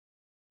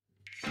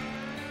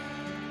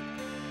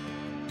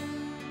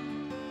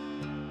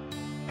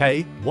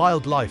Hey,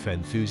 wildlife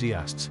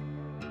enthusiasts!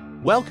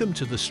 Welcome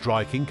to the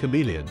striking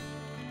chameleon.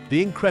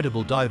 The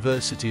incredible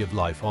diversity of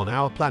life on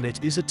our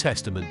planet is a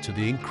testament to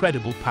the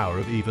incredible power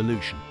of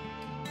evolution.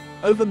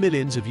 Over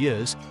millions of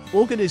years,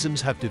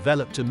 organisms have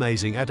developed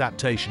amazing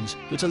adaptations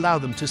that allow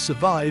them to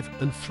survive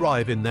and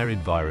thrive in their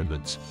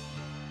environments.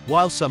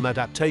 While some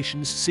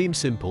adaptations seem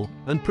simple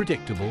and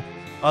predictable,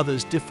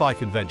 others defy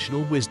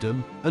conventional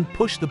wisdom and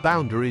push the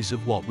boundaries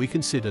of what we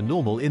consider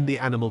normal in the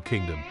animal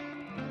kingdom.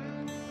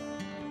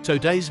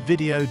 Today's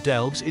video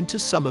delves into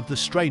some of the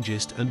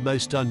strangest and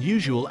most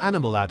unusual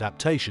animal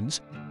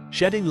adaptations,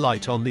 shedding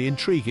light on the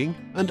intriguing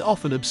and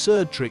often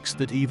absurd tricks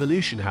that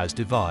evolution has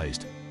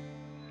devised.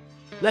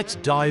 Let's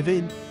dive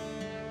in.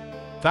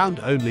 Found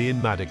only in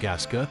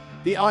Madagascar,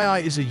 the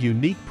ii is a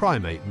unique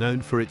primate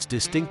known for its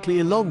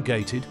distinctly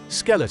elongated,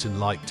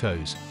 skeleton-like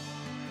toes.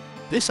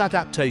 This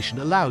adaptation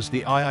allows the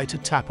ii to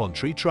tap on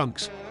tree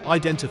trunks,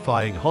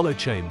 identifying hollow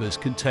chambers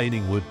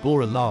containing wood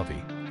borer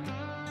larvae.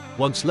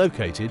 Once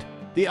located,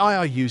 the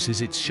ii uses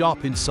its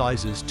sharp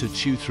incisors to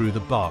chew through the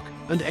bark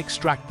and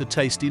extract the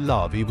tasty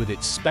larvae with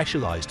its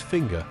specialized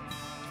finger.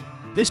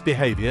 This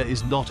behavior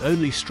is not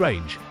only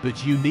strange,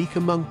 but unique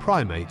among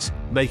primates,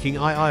 making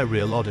ii a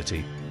real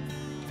oddity.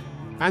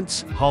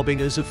 Ants,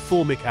 harbingers of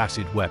formic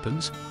acid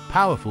weapons,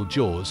 powerful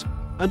jaws,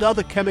 and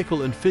other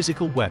chemical and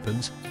physical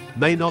weapons,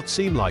 may not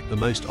seem like the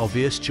most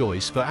obvious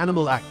choice for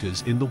animal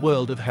actors in the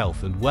world of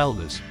health and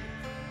wellness.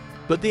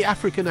 But the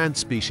African ant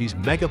species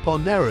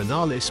Megaponera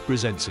nalis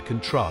presents a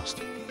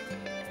contrast.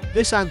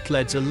 This ant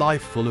leads a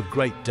life full of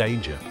great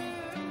danger.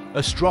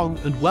 A strong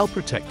and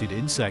well-protected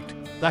insect,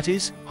 that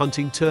is,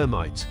 hunting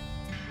termites.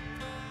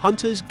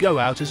 Hunters go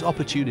out as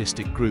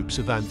opportunistic groups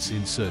of ants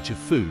in search of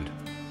food.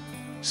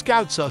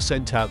 Scouts are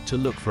sent out to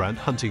look for ant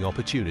hunting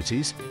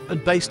opportunities,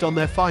 and based on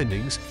their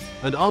findings,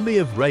 an army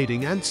of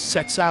raiding ants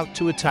sets out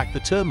to attack the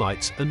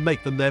termites and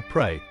make them their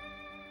prey.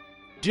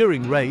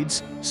 During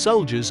raids,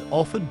 soldiers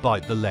often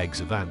bite the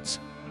legs of ants.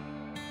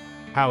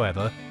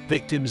 However,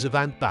 victims of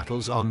ant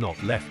battles are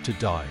not left to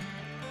die.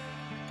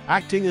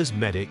 Acting as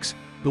medics,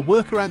 the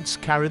worker ants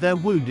carry their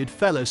wounded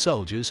fellow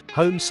soldiers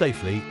home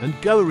safely and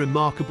go a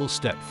remarkable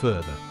step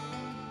further,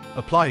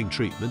 applying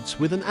treatments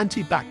with an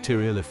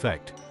antibacterial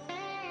effect.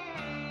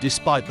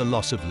 Despite the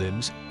loss of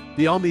limbs,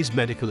 the army's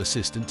medical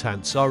assistant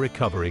ants are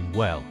recovering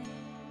well.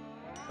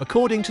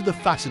 According to the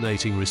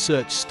fascinating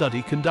research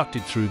study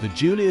conducted through the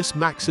Julius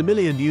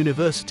Maximilian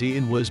University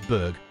in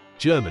Würzburg,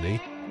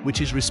 Germany,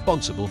 which is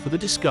responsible for the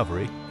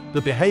discovery,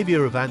 the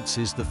behavior of ants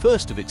is the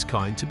first of its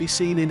kind to be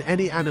seen in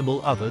any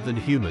animal other than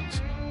humans.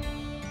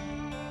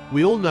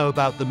 We all know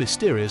about the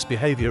mysterious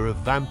behavior of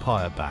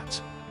vampire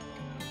bats.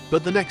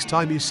 But the next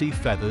time you see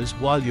feathers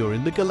while you're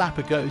in the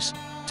Galapagos,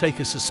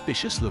 take a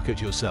suspicious look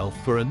at yourself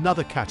for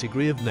another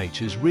category of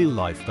nature's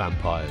real-life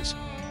vampires.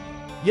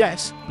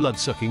 Yes,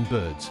 blood-sucking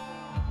birds.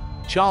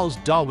 Charles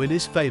Darwin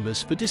is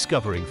famous for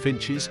discovering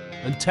finches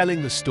and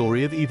telling the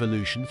story of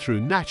evolution through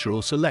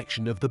natural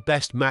selection of the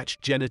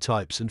best-matched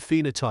genotypes and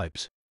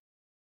phenotypes.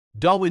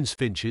 Darwin's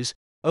finches,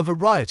 a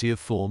variety of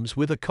forms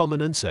with a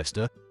common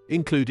ancestor,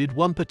 included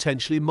one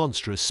potentially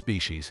monstrous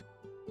species.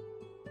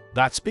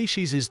 That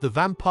species is the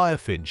vampire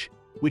finch,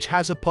 which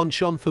has a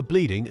penchant for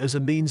bleeding as a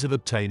means of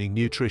obtaining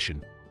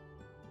nutrition.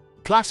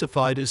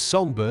 Classified as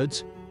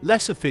songbirds,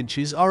 lesser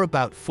finches are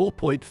about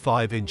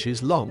 4.5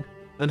 inches long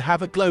and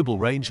have a global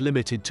range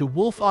limited to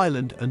Wolf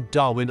Island and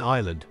Darwin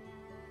Island.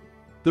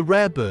 The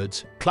rare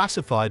birds,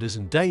 classified as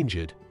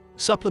endangered,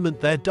 supplement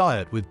their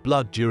diet with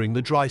blood during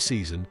the dry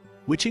season,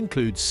 which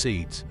includes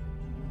seeds.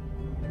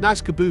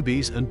 Nazca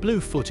boobies and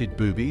blue-footed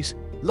boobies,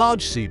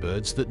 large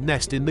seabirds that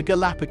nest in the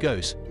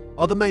Galapagos,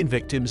 are the main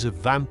victims of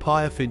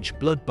vampire finch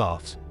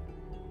bloodbaths.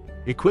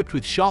 Equipped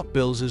with sharp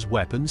bills as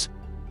weapons,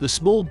 the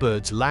small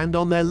birds land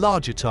on their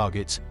larger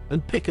targets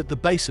and pick at the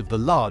base of the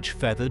large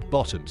feathered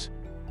bottoms.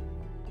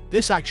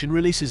 This action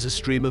releases a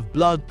stream of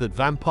blood that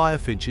vampire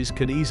finches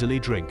can easily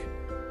drink.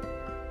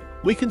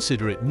 We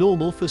consider it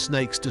normal for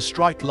snakes to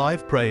strike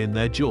live prey in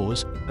their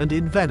jaws and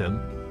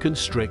envenom,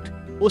 constrict,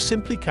 or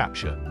simply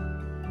capture.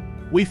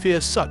 We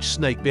fear such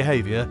snake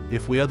behavior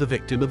if we are the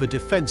victim of a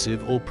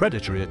defensive or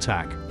predatory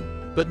attack,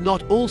 but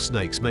not all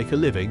snakes make a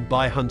living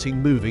by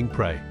hunting moving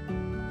prey.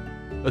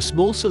 A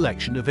small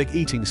selection of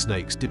egg-eating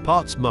snakes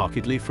departs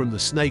markedly from the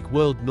snake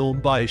world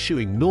norm by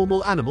eschewing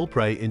normal animal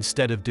prey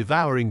instead of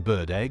devouring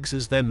bird eggs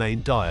as their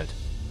main diet.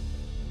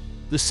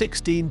 The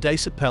 16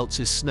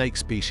 Dasypeltis snake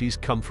species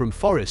come from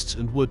forests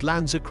and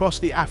woodlands across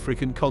the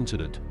African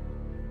continent.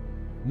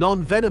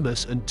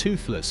 Non-venomous and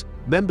toothless,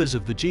 members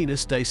of the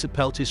genus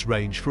Dasypeltis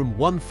range from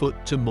 1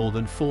 foot to more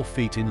than 4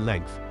 feet in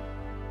length.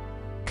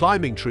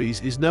 Climbing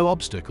trees is no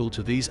obstacle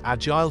to these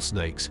agile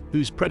snakes,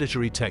 whose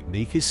predatory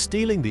technique is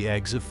stealing the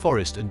eggs of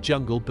forest and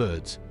jungle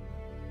birds.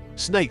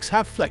 Snakes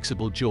have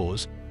flexible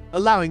jaws,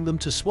 allowing them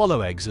to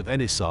swallow eggs of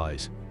any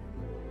size.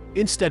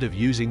 Instead of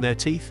using their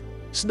teeth,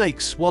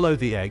 snakes swallow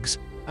the eggs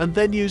and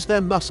then use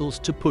their muscles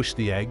to push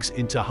the eggs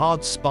into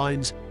hard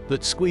spines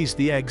that squeeze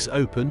the eggs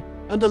open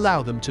and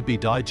allow them to be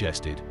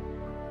digested.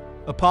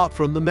 Apart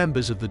from the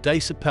members of the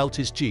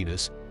Dasypeltis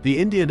genus, The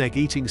Indian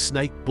egg-eating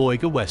snake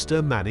Boiga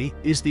westermanni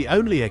is the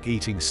only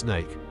egg-eating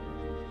snake.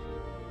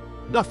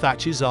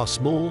 Nuthatches are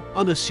small,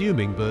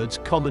 unassuming birds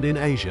common in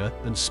Asia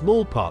and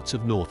small parts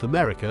of North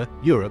America,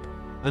 Europe,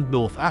 and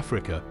North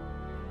Africa.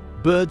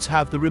 Birds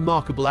have the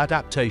remarkable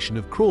adaptation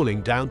of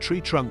crawling down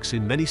tree trunks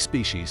in many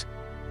species,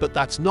 but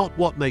that's not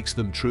what makes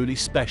them truly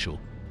special.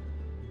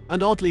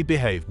 An oddly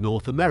behaved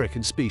North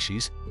American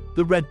species,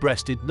 the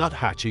red-breasted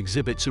nuthatch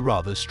exhibits a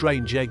rather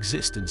strange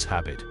existence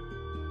habit.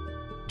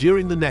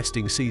 During the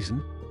nesting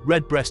season,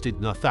 red-breasted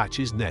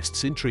nuthatches'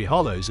 nests in tree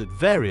hollows at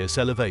various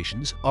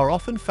elevations are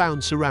often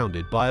found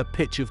surrounded by a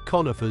pitch of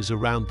conifers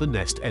around the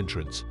nest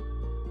entrance.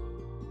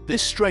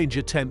 This strange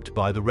attempt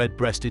by the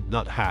red-breasted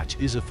nuthatch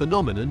is a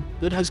phenomenon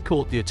that has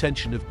caught the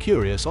attention of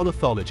curious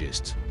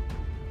ornithologists.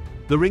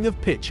 The ring of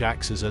pitch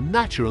acts as a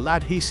natural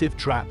adhesive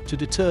trap to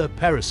deter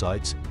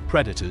parasites,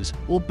 predators,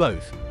 or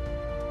both.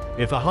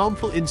 If a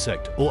harmful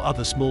insect or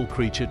other small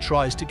creature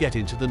tries to get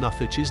into the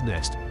nuthatch's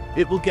nest,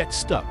 it will get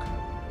stuck.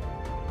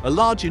 A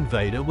large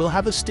invader will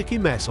have a sticky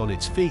mess on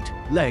its feet,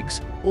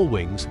 legs, or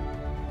wings.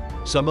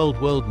 Some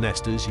Old World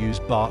nesters use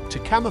bark to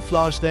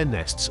camouflage their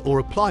nests or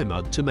apply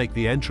mud to make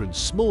the entrance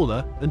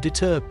smaller and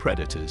deter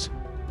predators.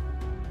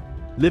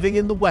 Living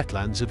in the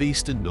wetlands of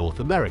eastern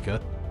North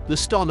America, the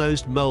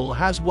star-nosed mole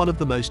has one of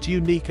the most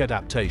unique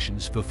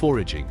adaptations for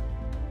foraging.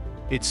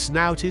 Its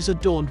snout is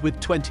adorned with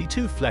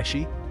 22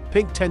 fleshy,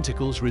 pink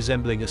tentacles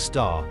resembling a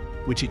star,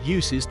 which it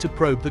uses to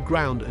probe the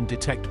ground and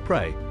detect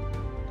prey.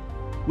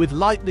 With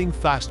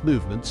lightning-fast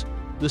movements,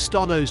 the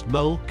star-nosed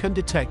mole can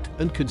detect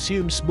and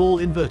consume small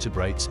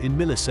invertebrates in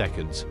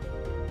milliseconds.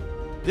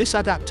 This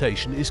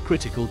adaptation is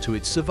critical to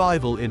its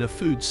survival in a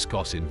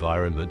food-scarce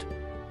environment,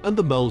 and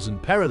the mole's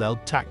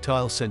unparalleled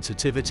tactile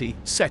sensitivity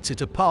sets it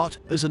apart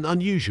as an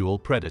unusual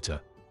predator.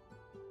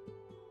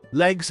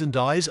 Legs and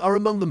eyes are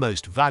among the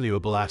most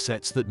valuable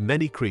assets that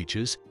many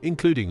creatures,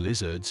 including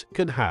lizards,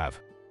 can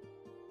have.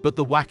 But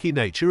the wacky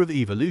nature of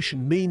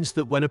evolution means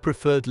that when a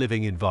preferred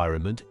living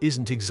environment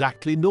isn't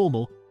exactly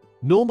normal,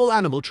 normal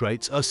animal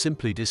traits are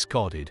simply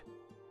discarded.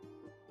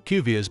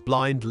 Cuvier's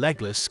blind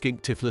legless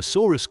skink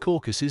Typhlosaurus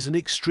caucus is an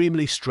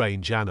extremely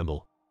strange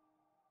animal.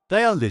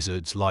 They are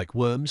lizards like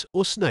worms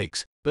or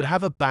snakes, but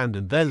have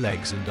abandoned their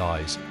legs and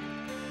eyes.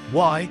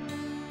 Why?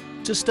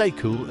 To stay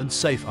cool and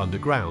safe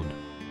underground.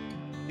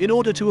 In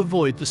order to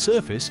avoid the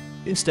surface,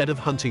 instead of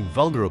hunting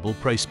vulnerable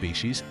prey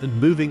species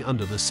and moving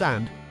under the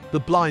sand, the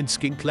blind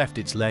skink left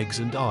its legs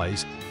and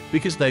eyes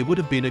because they would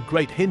have been a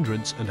great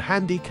hindrance and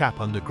handicap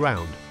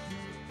underground.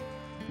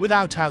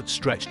 Without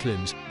outstretched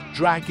limbs,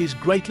 drag is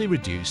greatly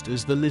reduced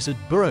as the lizard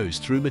burrows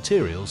through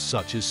materials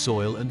such as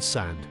soil and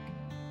sand.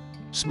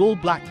 Small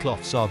black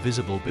cloths are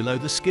visible below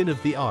the skin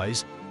of the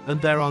eyes,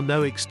 and there are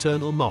no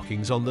external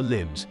markings on the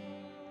limbs.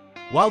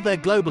 While their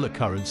global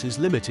occurrence is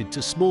limited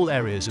to small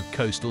areas of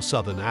coastal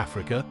southern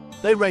Africa,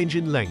 they range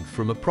in length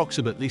from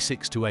approximately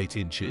 6 to 8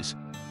 inches.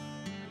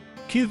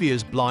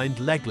 Cuvier's blind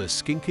legless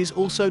skink is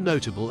also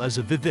notable as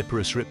a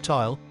viviparous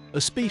reptile,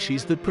 a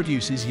species that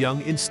produces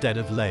young instead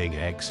of laying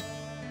eggs.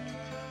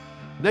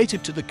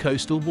 Native to the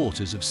coastal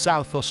waters of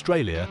South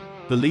Australia,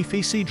 the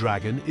leafy sea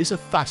dragon is a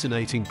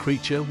fascinating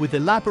creature with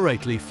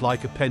elaborate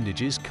leaf-like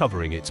appendages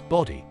covering its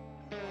body.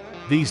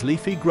 These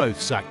leafy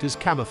growths act as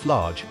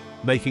camouflage,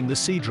 making the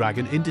sea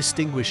dragon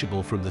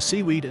indistinguishable from the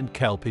seaweed and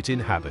kelp it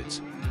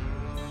inhabits.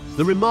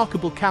 The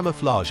remarkable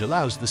camouflage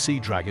allows the sea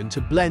dragon to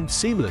blend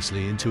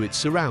seamlessly into its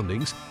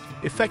surroundings,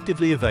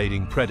 effectively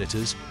evading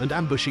predators and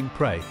ambushing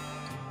prey.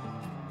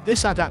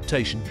 This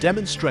adaptation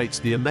demonstrates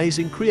the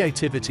amazing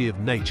creativity of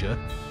nature,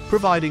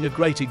 providing a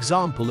great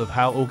example of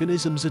how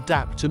organisms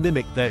adapt to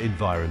mimic their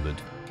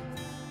environment.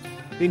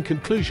 In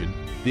conclusion,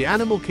 the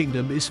animal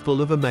kingdom is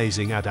full of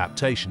amazing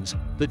adaptations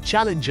that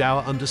challenge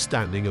our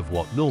understanding of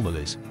what normal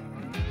is.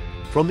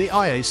 From the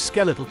ia's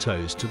skeletal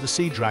toes to the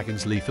sea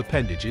dragon's leaf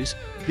appendages,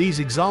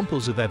 these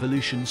examples of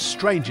evolution's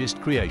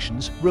strangest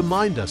creations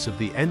remind us of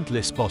the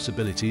endless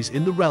possibilities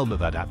in the realm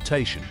of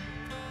adaptation.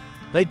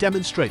 They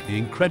demonstrate the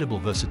incredible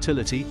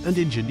versatility and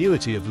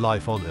ingenuity of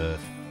life on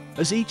Earth,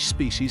 as each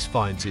species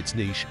finds its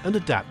niche and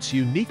adapts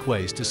unique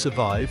ways to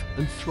survive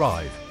and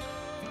thrive.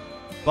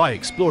 By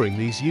exploring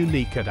these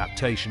unique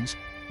adaptations,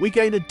 we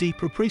gain a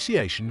deep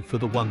appreciation for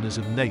the wonders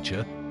of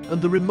nature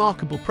and the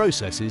remarkable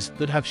processes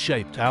that have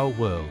shaped our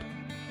world.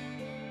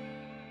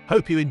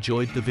 Hope you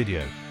enjoyed the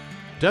video.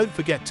 Don't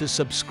forget to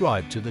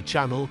subscribe to the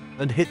channel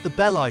and hit the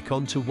bell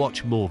icon to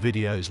watch more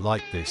videos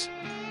like this.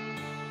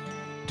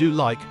 Do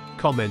like,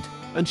 comment,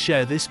 and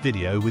share this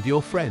video with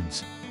your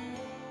friends.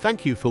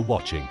 Thank you for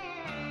watching.